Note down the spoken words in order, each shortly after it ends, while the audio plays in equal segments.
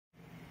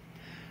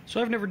So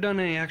I've never done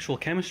any actual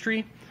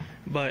chemistry,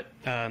 but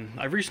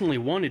I've recently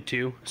wanted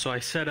to, so I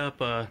set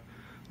up a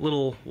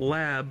little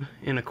lab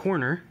in a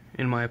corner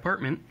in my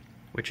apartment,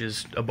 which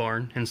is a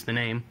barn, hence the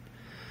name,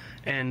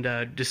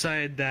 and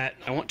decided that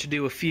I want to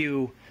do a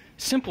few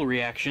simple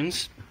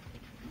reactions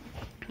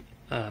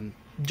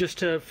just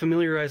to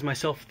familiarize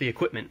myself with the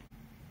equipment.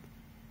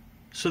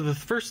 So the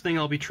first thing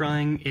I'll be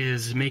trying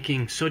is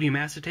making sodium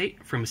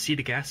acetate from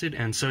acetic acid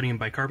and sodium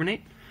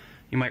bicarbonate.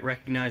 You might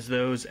recognize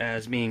those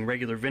as being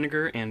regular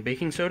vinegar and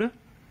baking soda.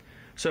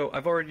 So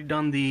I've already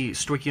done the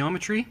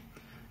stoichiometry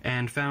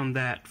and found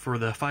that for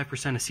the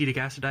 5% acetic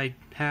acid I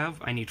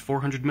have, I need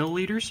 400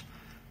 milliliters,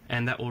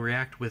 and that will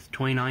react with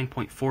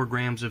 29.4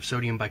 grams of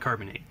sodium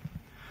bicarbonate.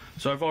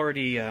 So I've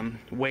already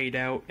weighed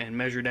out and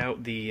measured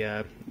out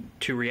the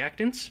two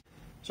reactants.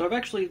 So I've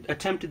actually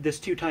attempted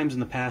this 2 times in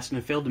the past and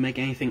have failed to make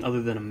anything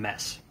other than a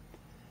mess.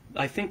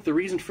 I think the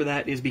reason for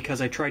that is because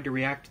I tried to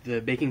react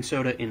the baking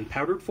soda in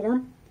powdered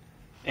form,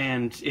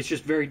 and it's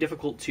just very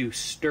difficult to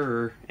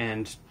stir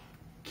and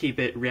keep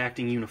it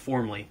reacting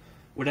uniformly.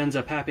 What ends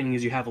up happening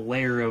is you have a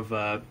layer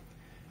of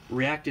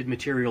reacted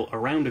material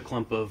around a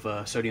clump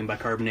of sodium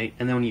bicarbonate,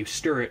 and then when you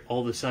stir it,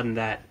 all of a sudden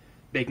that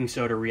baking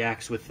soda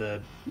reacts with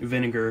the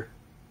vinegar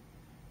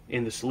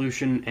in the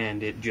solution,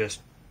 and it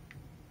just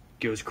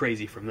goes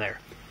crazy from there.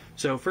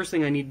 So first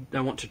thing I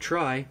want to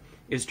try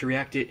is to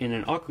react it in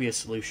an aqueous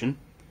solution.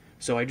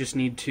 So I just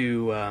need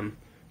to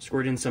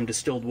squirt in some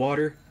distilled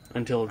water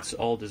until it's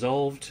all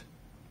dissolved.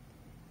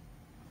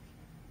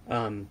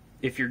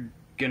 If you're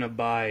gonna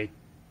buy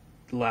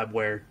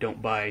labware,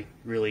 don't buy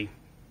really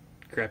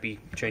crappy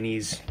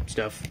Chinese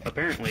stuff,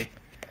 apparently,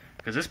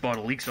 because this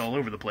bottle leaks all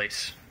over the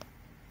place.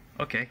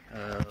 Okay,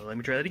 let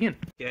me try that again.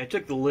 Yeah, I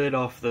took the lid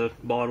off the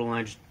bottle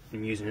and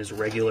I'm using it as a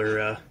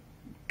regular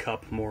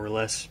cup, more or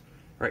less,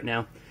 right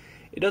now.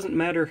 It doesn't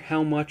matter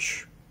how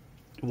much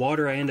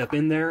water I end up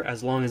in there,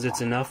 as long as it's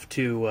enough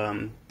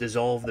to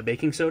dissolve the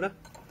baking soda.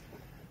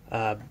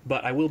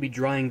 But I will be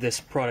drying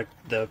the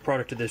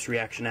product of this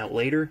reaction out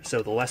later,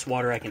 so the less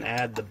water I can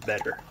add, the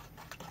better.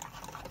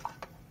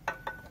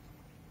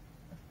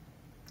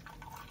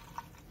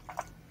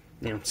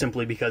 You know,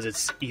 simply because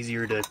it's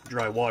easier to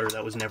dry water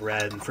that was never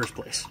added in the first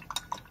place.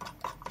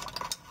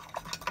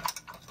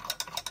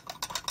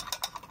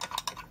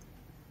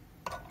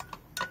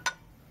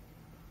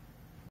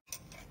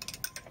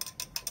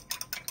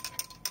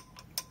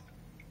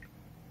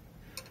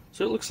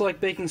 So it looks like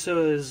baking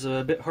soda is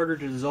a bit harder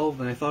to dissolve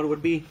than I thought it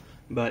would be,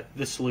 but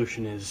this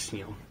solution is,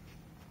 you know,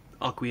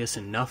 aqueous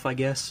enough, I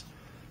guess.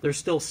 There's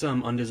still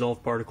some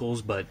undissolved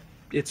particles, but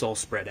it's all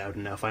spread out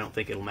enough. I don't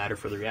think it'll matter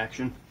for the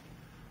reaction.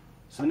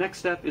 So the next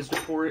step is to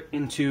pour it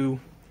into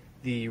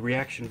the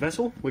reaction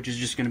vessel, which is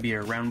just going to be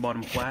a round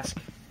bottom flask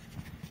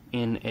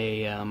in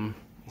a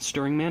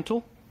stirring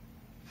mantle.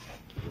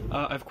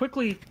 I've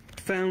quickly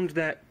found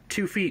that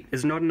 2 feet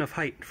is not enough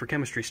height for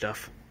chemistry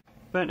stuff.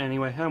 But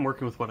anyway, I'm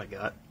working with what I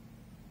got.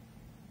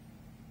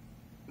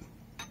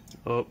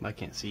 Oh, I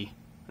can't see.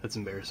 That's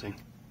embarrassing.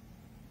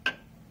 I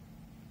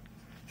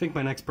think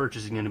my next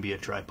purchase is going to be a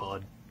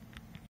tripod.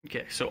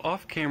 Okay, so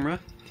off camera,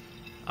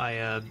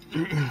 I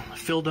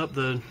filled up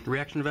the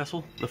reaction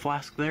vessel, the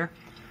flask there,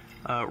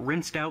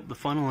 rinsed out the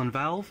funnel and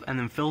valve, and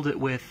then filled it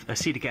with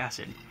acetic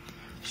acid.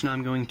 So now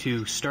I'm going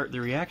to start the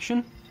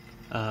reaction,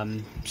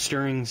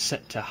 stirring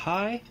set to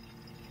high,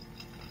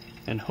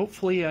 and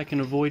hopefully I can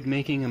avoid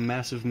making a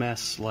massive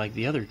mess like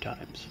the other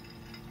times.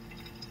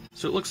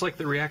 So it looks like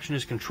the reaction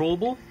is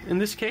controllable in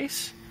this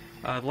case.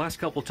 The last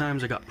couple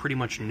times I got pretty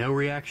much no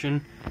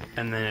reaction,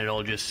 and then it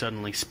all just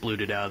suddenly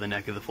splooted out of the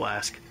neck of the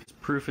flask.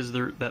 Proof is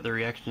that the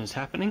reaction is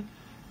happening.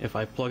 If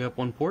I plug up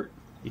one port,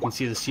 you can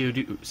see the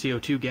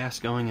CO2 gas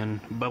going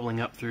and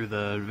bubbling up through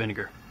the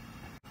vinegar.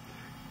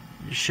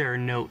 Share a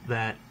note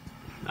that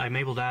I'm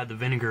able to add the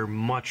vinegar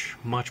much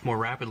more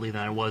rapidly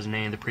than I was in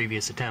any of the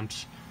previous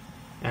attempts,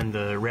 and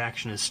the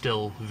reaction is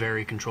still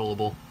very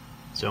controllable.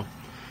 So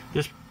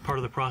this part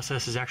of the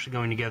process is actually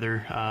going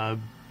together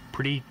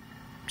pretty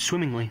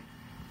swimmingly.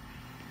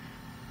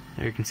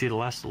 There you can see it'll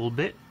last a little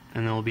bit,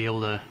 and then we'll be able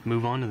to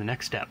move on to the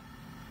next step.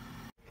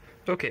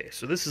 Okay,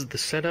 so this is the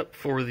setup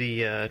for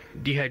the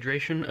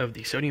dehydration of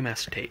the sodium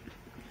acetate.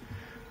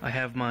 I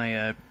have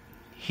my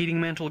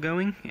heating mantle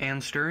going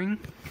and stirring.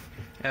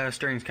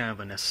 Stirring's kind of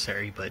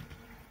unnecessary, but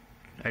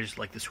I just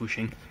like the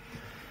swooshing.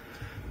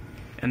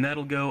 And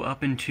that'll go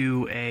up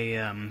into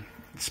a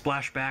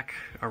splashback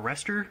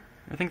arrestor,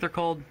 I think they're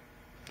called.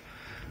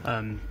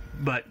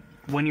 But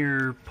when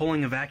you're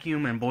pulling a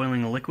vacuum and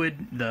boiling a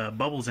liquid, the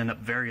bubbles end up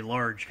very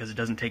large because it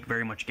doesn't take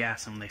very much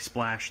gas, and when they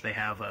splash,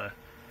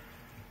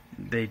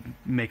 they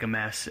make a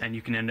mess, and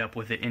you can end up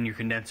with it in your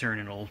condenser,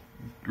 and it'll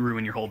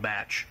ruin your whole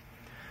batch.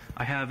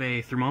 I have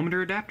a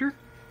thermometer adapter.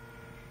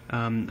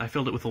 I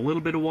filled it with a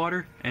little bit of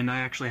water, and I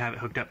actually have it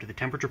hooked up to the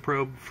temperature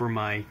probe for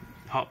my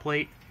hot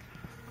plate.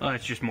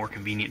 It's just more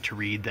convenient to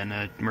read than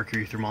a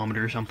mercury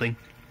thermometer or something.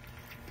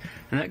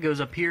 And that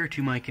goes up here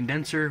to my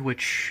condenser,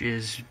 which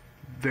is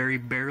very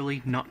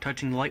barely not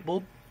touching the light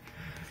bulb.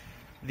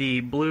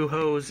 The blue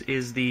hose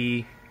is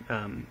the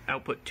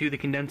output to the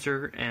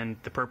condenser, and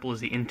the purple is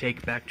the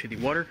intake back to the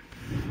water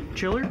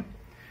chiller,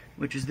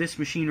 which is this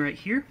machine right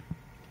here.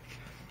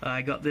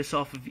 I got this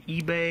off of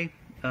eBay.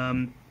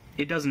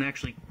 It doesn't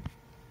actually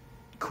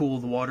cool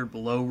the water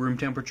below room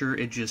temperature,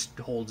 it just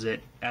holds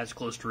it as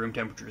close to room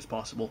temperature as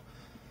possible.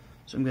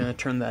 So I'm going to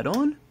turn that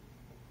on.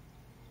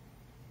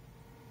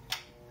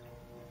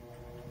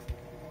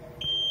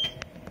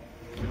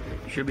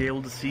 Should be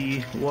able to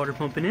see water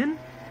pumping in.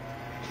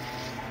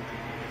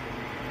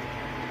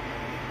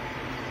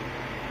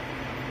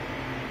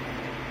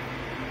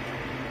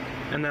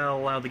 And that'll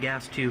allow the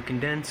gas to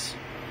condense,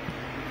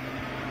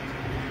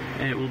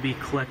 and it will be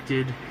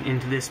collected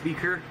into this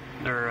beaker,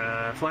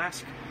 or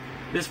flask.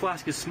 This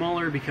flask is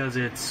smaller because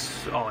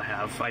it's all I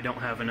have. I don't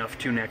have enough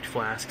 2-necked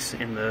flasks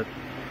in the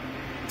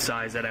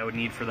size that I would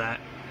need for that.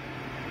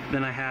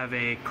 Then I have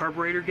a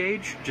carburetor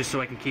gauge, just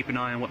so I can keep an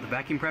eye on what the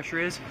vacuum pressure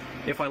is.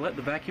 If I let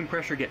the vacuum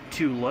pressure get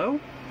too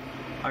low,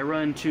 I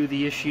run into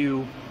the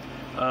issue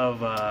of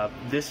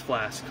this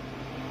flask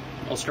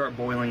will start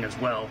boiling as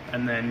well,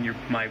 and then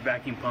my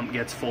vacuum pump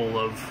gets full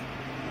of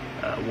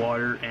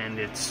water, and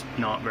it's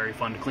not very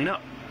fun to clean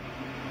up.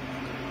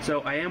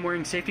 So I am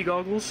wearing safety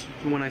goggles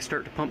when I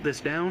start to pump this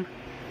down.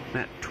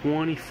 At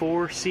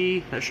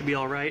 24°C, that should be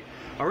alright.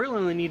 I really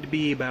only need to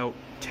be about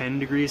 10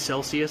 degrees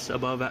Celsius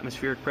above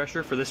atmospheric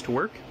pressure for this to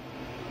work.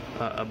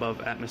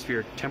 Above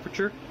atmospheric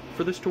temperature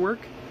for this to work.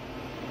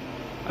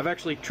 I've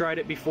actually tried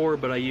it before,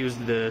 but I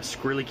used the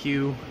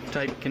Squirrely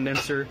type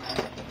condenser.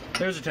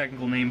 There's a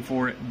technical name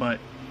for it, but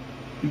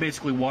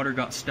basically water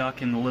got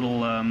stuck in the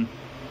little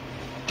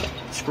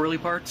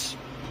squirrely parts,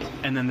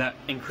 and then that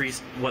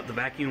increased what the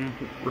vacuum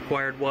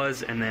required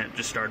was, and then it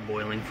just started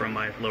boiling from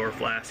my lower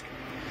flask.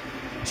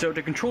 So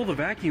to control the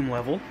vacuum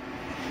level,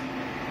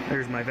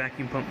 there's my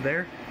vacuum pump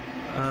there.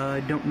 I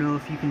don't know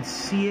if you can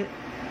see it,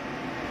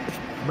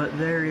 but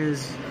there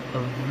is a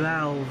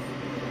valve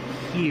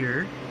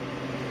here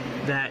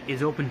that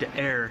is open to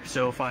air,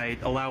 so if I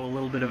allow a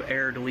little bit of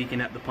air to leak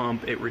in at the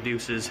pump, it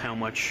reduces how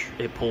much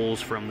it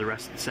pulls from the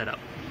rest of the setup.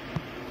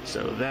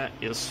 So that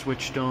is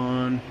switched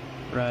on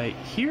right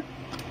here.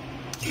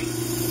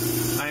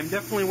 I am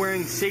definitely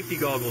wearing safety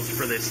goggles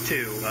for this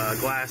too.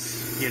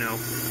 Glass, you know,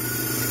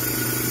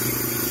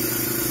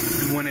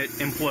 when it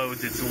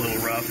implodes, it's a little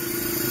rough.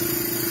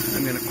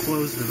 I'm going to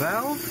close the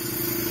valve.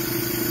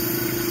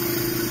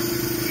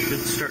 Should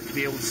start to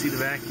be able to see the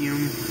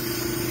vacuum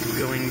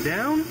going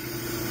down.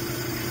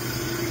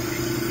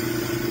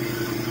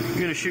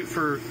 I'm going to shoot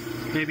for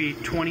maybe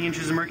 20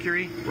 inches of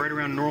mercury, right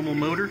around normal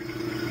motor.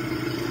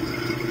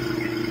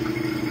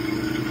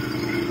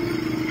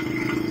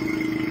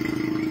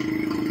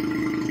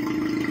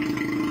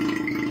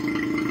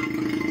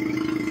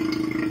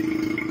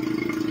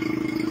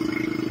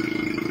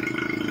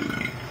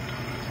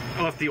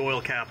 I left the oil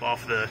cap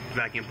off the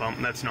vacuum pump.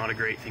 That's not a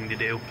great thing to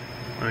do.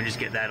 I'm going to just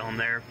get that on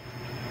there.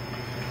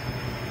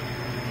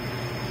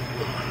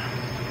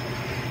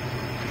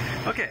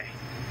 Okay.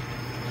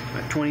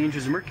 About 20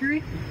 inches of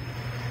mercury.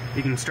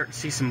 You can start to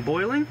see some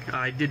boiling.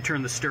 I did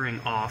turn the stirring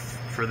off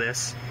for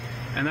this,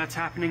 and that's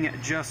happening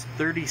at just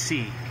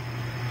 30°C.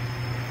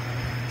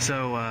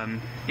 So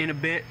in a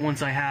bit,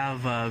 once I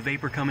have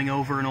vapor coming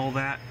over and all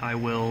that, I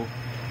will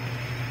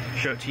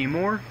show it to you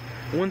more.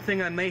 One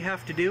thing I may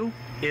have to do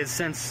is,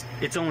 since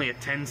it's only a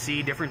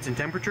 10°C difference in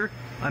temperature,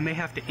 I may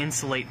have to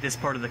insulate this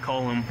part of the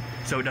column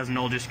so it doesn't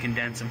all just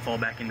condense and fall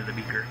back into the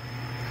beaker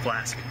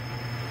flask.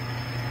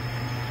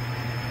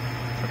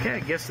 Okay, I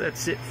guess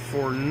that's it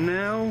for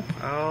now.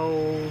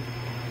 I'll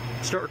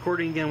start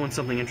recording again when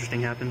something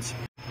interesting happens.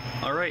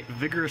 Alright,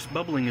 vigorous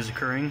bubbling is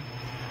occurring.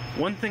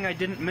 One thing I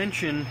didn't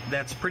mention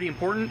that's pretty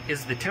important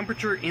is the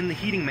temperature in the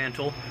heating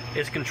mantle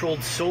is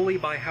controlled solely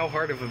by how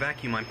hard of a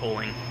vacuum I'm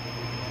pulling.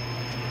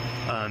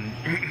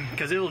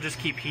 Because it'll just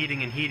keep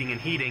heating and heating and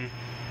heating,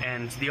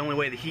 and the only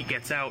way the heat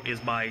gets out is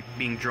by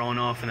being drawn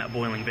off in that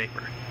boiling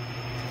vapor.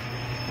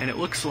 And it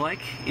looks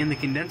like in the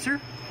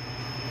condenser,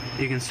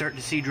 you can start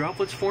to see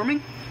droplets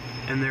forming,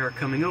 and they're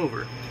coming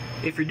over.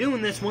 If you're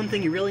doing this, one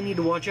thing you really need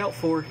to watch out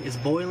for is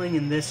boiling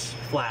in this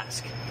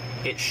flask.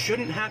 It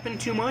shouldn't happen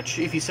too much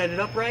if you set it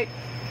up right,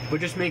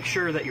 but just make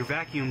sure that your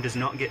vacuum does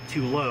not get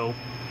too low,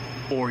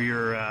 or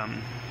your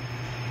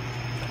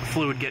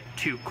fluid get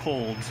too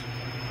cold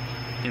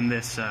in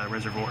this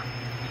reservoir.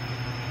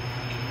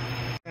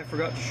 What I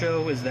forgot to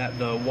show is that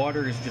the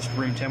water is just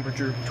room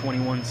temperature,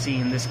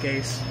 21°C in this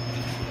case,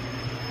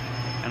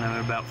 and I'm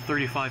at about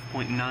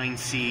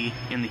 35.9°C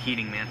in the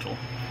heating mantle.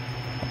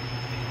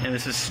 And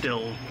this is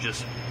still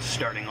just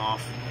starting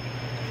off.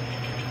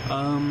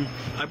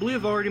 I believe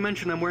I've already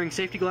mentioned I'm wearing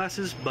safety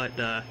glasses, but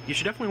you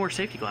should definitely wear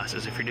safety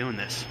glasses if you're doing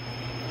this.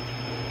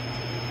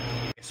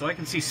 So I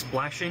can see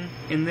splashing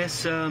in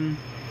this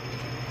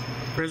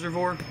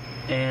reservoir,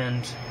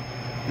 and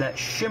that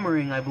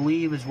shimmering, I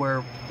believe, is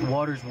where the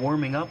water's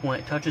warming up when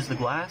it touches the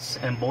glass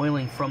and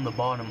boiling from the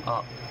bottom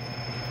up.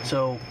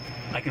 So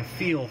I can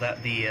feel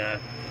that the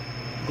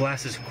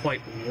glass is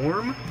quite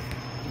warm,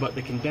 but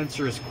the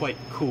condenser is quite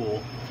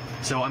cool.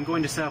 So I'm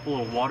going to set up a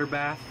little water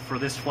bath for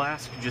this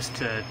flask just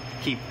to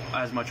keep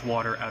as much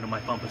water out of my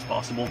pump as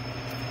possible.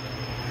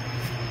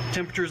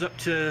 Temperature's up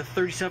to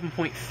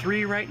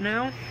 37.3 right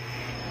now,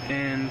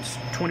 and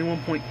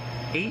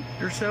 21.8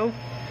 or so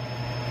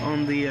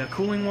on the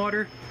cooling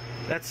water.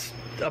 That's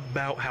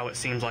about how it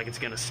seems like it's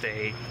going to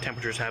stay.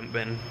 Temperatures haven't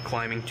been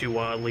climbing too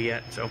wildly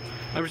yet, so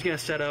I'm just going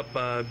to set up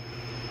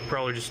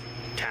probably just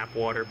tap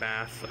water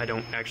bath. I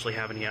don't actually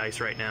have any ice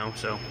right now,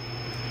 so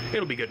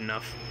it'll be good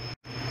enough.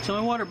 So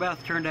my water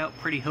bath turned out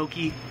pretty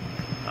hokey.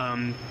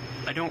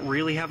 I don't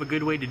really have a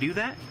good way to do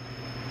that,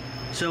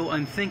 so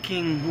I'm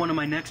thinking one of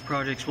my next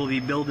projects will be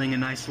building a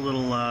nice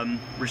little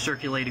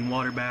recirculating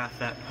water bath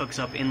that hooks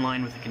up in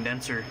line with the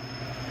condenser,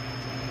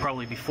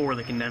 probably before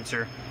the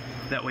condenser.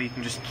 That way you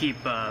can just keep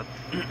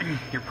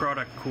your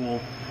product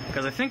cool.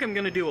 Because I think I'm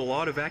going to do a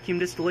lot of vacuum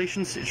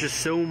distillations. It's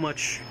just so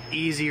much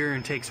easier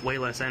and takes way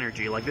less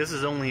energy. Like, this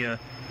is only a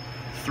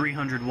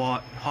 300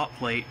 watt hot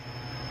plate,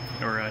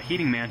 or a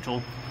heating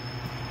mantle.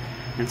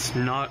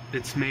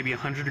 It's maybe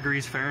 100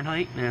 degrees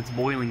Fahrenheit, and it's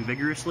boiling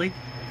vigorously.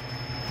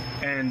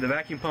 And the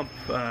vacuum pump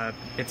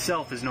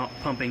itself is not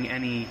pumping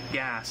any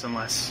gas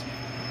unless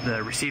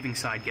the receiving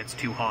side gets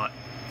too hot.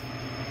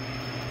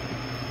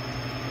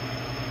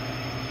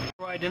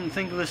 I didn't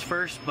think of this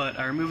first, but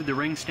I removed the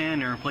ring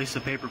stand and replaced the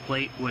paper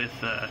plate with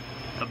a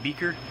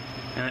beaker,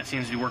 and that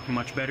seems to be working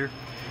much better.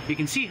 You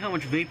can see how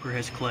much vapor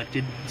has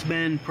collected. It's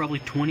been probably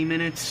 20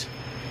 minutes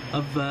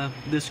of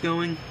this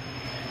going,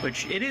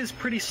 which it is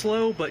pretty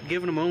slow, but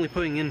given I'm only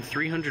putting in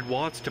 300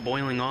 watts to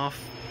boiling off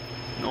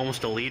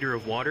almost a liter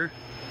of water,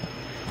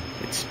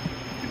 it's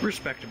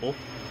respectable.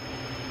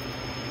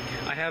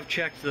 I have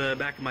checked the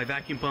back of my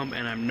vacuum pump,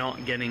 and I'm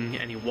not getting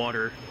any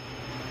water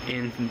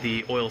in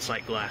the oil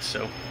sight glass,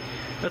 so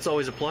that's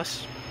always a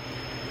plus.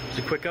 Just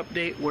a quick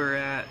update, we're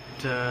at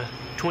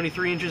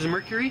 23 inches of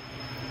mercury,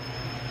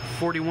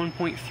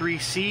 41.3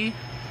 C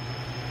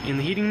in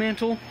the heating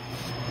mantle,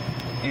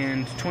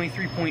 and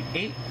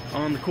 23.8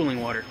 on the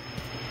cooling water.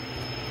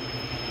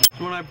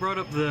 So when I brought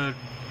up the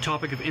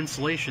topic of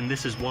insulation,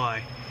 this is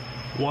why.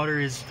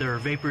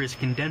 Vapor is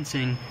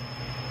condensing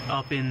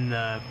up in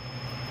the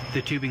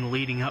tubing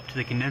leading up to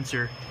the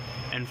condenser,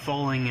 and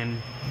falling and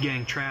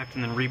getting trapped,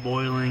 and then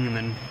reboiling, and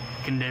then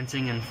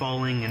condensing and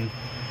falling, and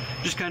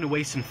just kind of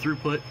wasting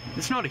throughput.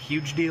 It's not a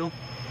huge deal,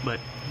 but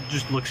it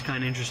just looks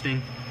kind of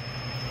interesting.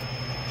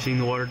 Seeing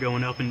the water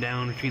going up and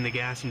down between the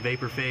gas and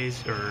vapor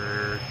phase,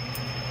 or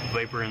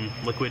vapor and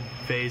liquid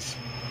phase.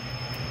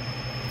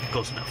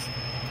 Close enough.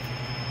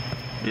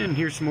 And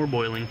here's some more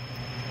boiling.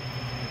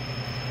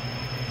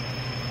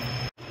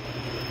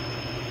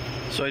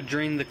 So I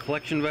drained the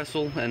collection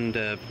vessel and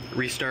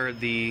restarted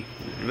the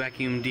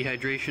vacuum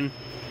dehydration.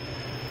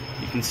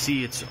 You can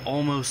see it's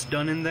almost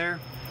done in there.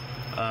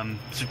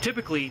 So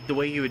typically the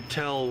way you would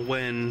tell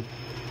when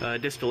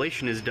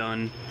distillation is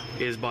done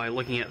is by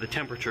looking at the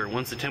temperature.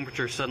 Once the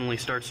temperature suddenly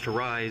starts to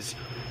rise,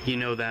 you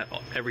know that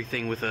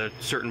everything with a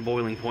certain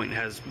boiling point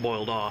has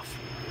boiled off.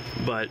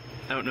 But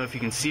I don't know if you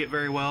can see it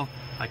very well.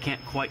 I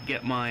can't quite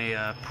get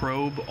my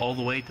probe all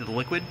the way to the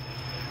liquid.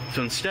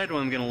 So instead what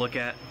I'm going to look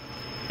at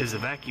is the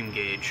vacuum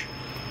gauge.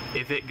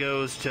 If it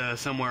goes to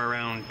somewhere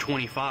around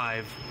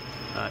 25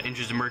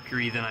 inches of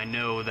mercury, then I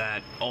know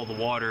that all the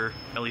water,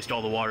 at least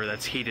all the water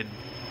that's heated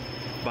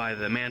by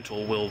the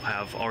mantle, will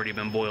have already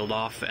been boiled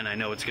off, and I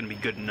know it's going to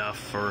be good enough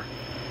for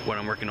what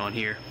I'm working on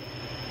here.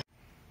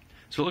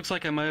 So it looks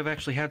like I might have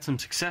actually had some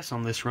success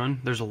on this run.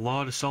 There's a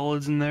lot of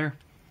solids in there.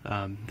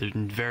 There's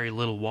very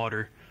little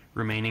water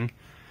remaining.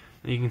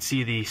 You can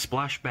see the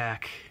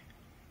splashback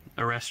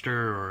arrestor,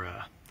 or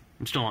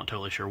I'm still not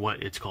totally sure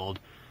what it's called,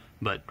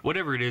 but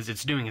whatever it is,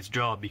 it's doing its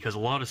job, because a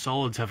lot of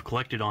solids have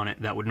collected on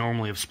it that would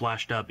normally have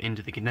splashed up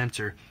into the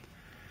condenser.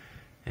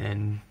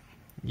 And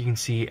you can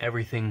see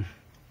everything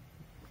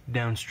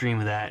downstream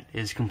of that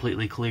is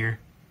completely clear.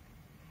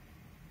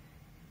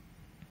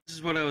 This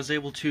is what I was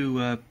able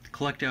to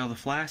collect out of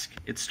the flask.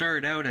 It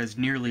started out as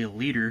nearly a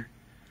liter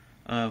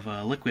of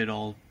liquid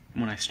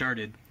when I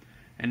started,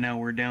 and now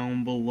we're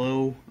down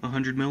below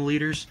 100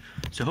 milliliters.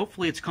 So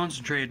hopefully it's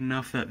concentrated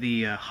enough that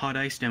the hot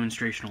ice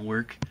demonstration will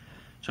work.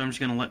 So I'm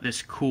just going to let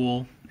this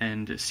cool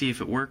and see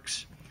if it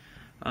works.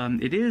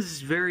 It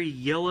is very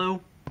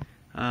yellow.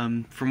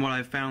 From what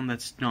I've found,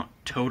 that's not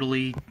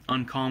totally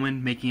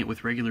uncommon, making it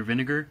with regular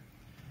vinegar.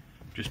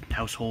 Just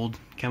household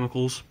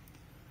chemicals.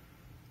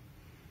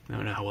 I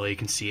don't know how well you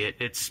can see it.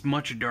 It's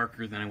much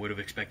darker than I would have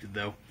expected,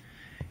 though.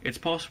 It's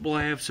possible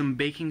I have some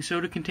baking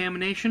soda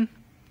contamination.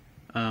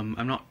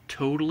 I'm not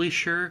totally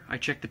sure. I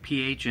checked the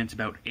pH and it's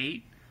about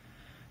 8.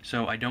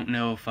 So I don't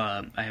know if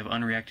I have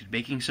unreacted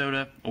baking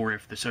soda or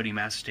if the sodium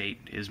acetate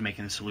is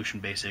making the solution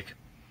basic.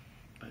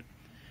 But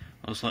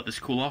I'll just let this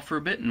cool off for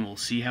a bit and we'll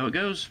see how it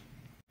goes.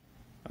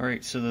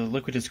 Alright, so the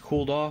liquid has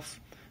cooled off.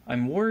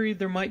 I'm worried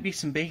there might be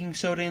some baking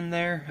soda in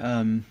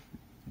there,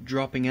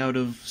 dropping out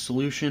of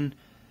solution.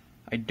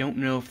 I don't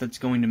know if that's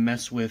going to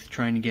mess with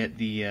trying to get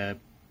the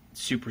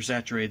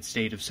supersaturated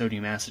state of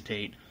sodium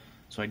acetate.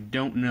 So I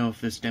don't know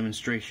if this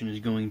demonstration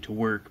is going to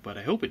work, but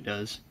I hope it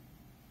does.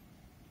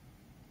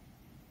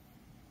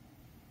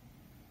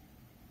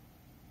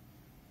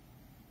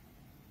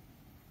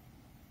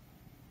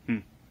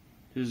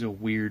 This is a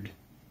weird,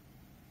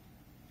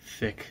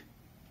 thick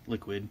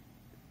liquid.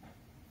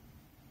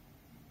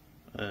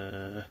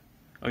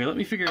 Okay, let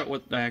me figure out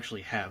what I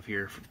actually have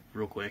here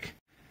real quick.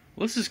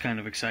 Well, this is kind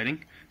of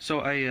exciting.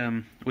 So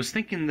I was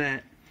thinking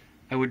that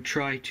I would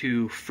try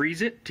to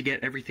freeze it to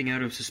get everything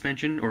out of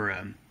suspension, or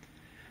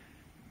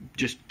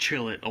just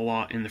chill it a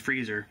lot in the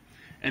freezer,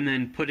 and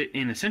then put it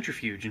in a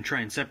centrifuge and try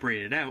and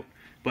separate it out.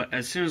 But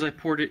as soon as I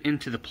poured it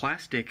into the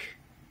plastic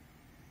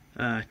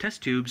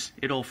test tubes,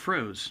 it all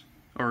froze,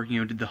 or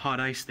did the hot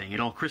ice thing. It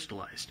all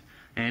crystallized,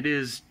 and it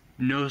is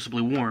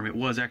noticeably warm. It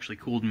was actually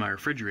cooled in my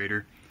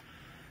refrigerator,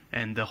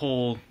 and the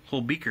whole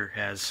beaker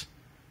has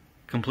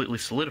completely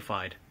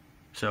solidified.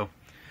 So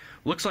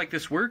looks like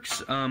this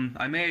works.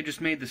 I may have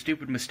just made the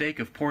stupid mistake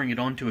of pouring it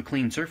onto a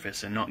clean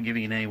surface and not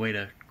giving it any way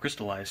to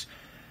crystallize.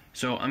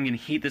 So I'm going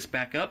to heat this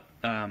back up.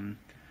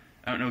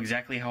 I don't know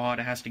exactly how hot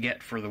it has to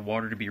get for the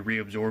water to be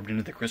reabsorbed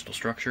into the crystal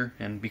structure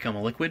and become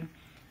a liquid,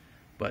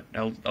 but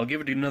I'll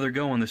give it another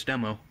go on this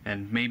demo,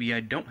 and maybe I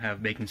don't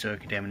have baking soda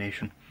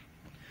contamination.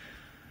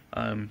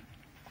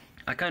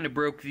 I kind of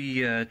broke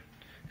the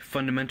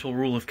fundamental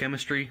rule of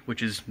chemistry,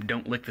 which is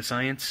don't lick the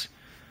science,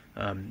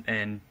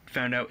 and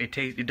found out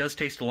it does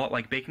taste a lot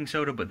like baking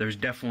soda, but there's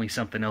definitely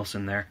something else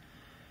in there.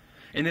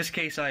 In this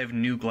case, I have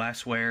new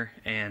glassware,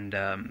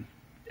 and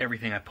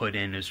everything I put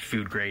in is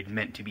food grade,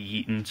 meant to be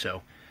eaten,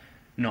 so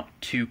not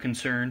too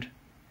concerned.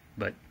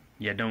 But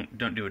yeah,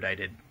 don't do what I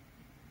did.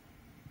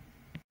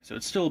 So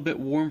it's still a bit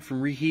warm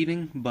from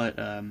reheating, but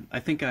I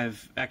think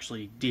I've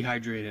actually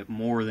dehydrated it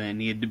more than it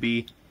needed to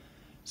be.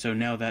 So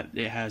now that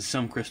it has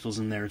some crystals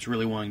in there, it's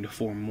really wanting to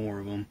form more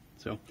of them.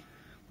 So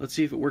let's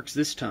see if it works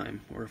this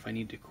time, or if I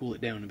need to cool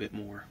it down a bit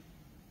more.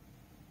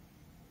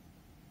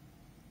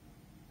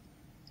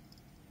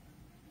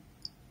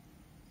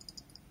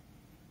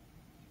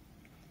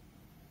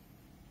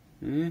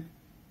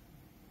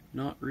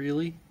 Not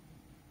really.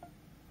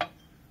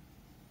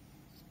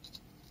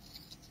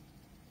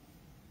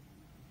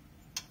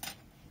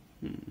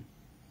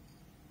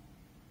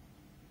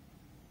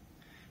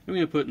 I'm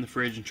going to put it in the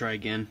fridge and try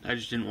again. I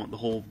just didn't want the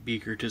whole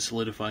beaker to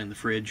solidify in the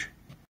fridge.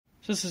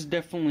 So this is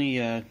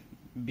definitely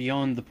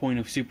beyond the point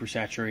of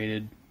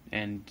supersaturated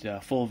and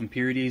full of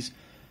impurities.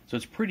 So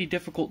it's pretty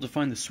difficult to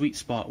find the sweet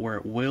spot where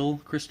it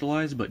will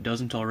crystallize but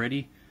doesn't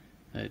already.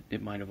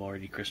 It might have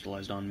already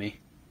crystallized on me.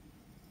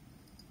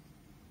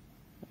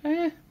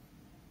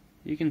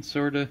 You can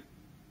sorta... Of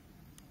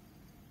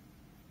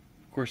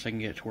course I can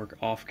get it to work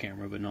off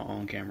camera, but not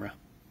on camera.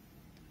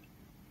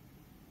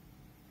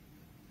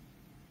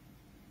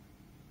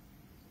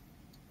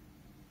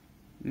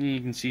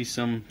 You can see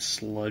some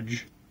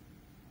sludge,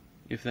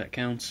 if that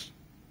counts.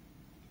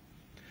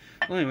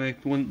 Well, anyway,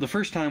 the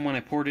first time when I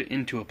poured it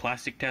into a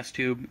plastic test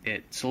tube,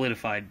 it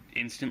solidified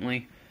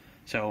instantly,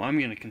 so I'm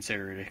going to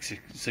consider it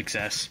a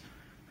success.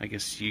 I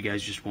guess you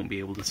guys just won't be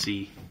able to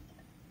see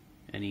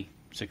any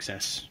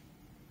success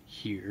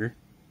here.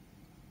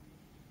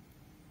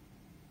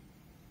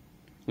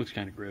 Looks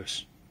kind of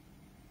gross.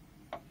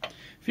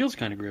 Feels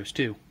kind of gross,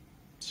 too.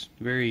 It's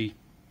very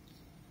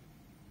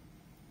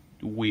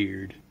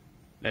weird.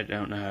 I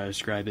don't know how to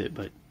describe it,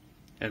 but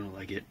I don't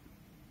like it.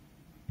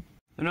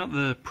 They're not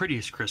the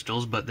prettiest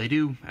crystals, but they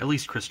do at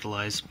least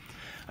crystallize.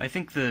 I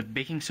think the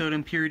baking soda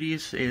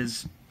impurities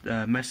is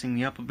messing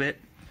me up a bit.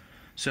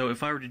 So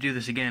if I were to do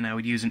this again, I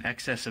would use an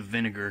excess of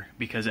vinegar,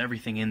 because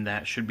everything in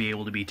that should be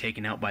able to be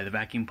taken out by the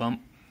vacuum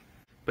pump.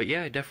 But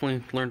yeah, I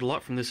definitely learned a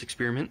lot from this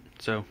experiment,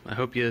 so I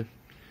hope you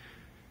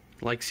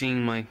like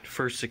seeing my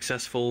first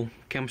successful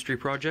chemistry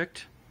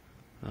project.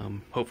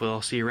 Hopefully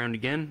I'll see you around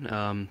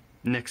again.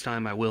 Next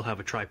time I will have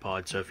a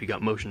tripod, so if you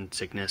got motion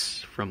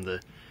sickness from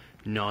the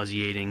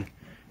nauseating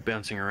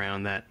bouncing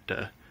around, that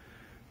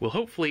will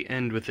hopefully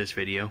end with this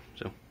video.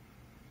 So,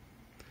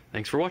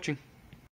 thanks for watching.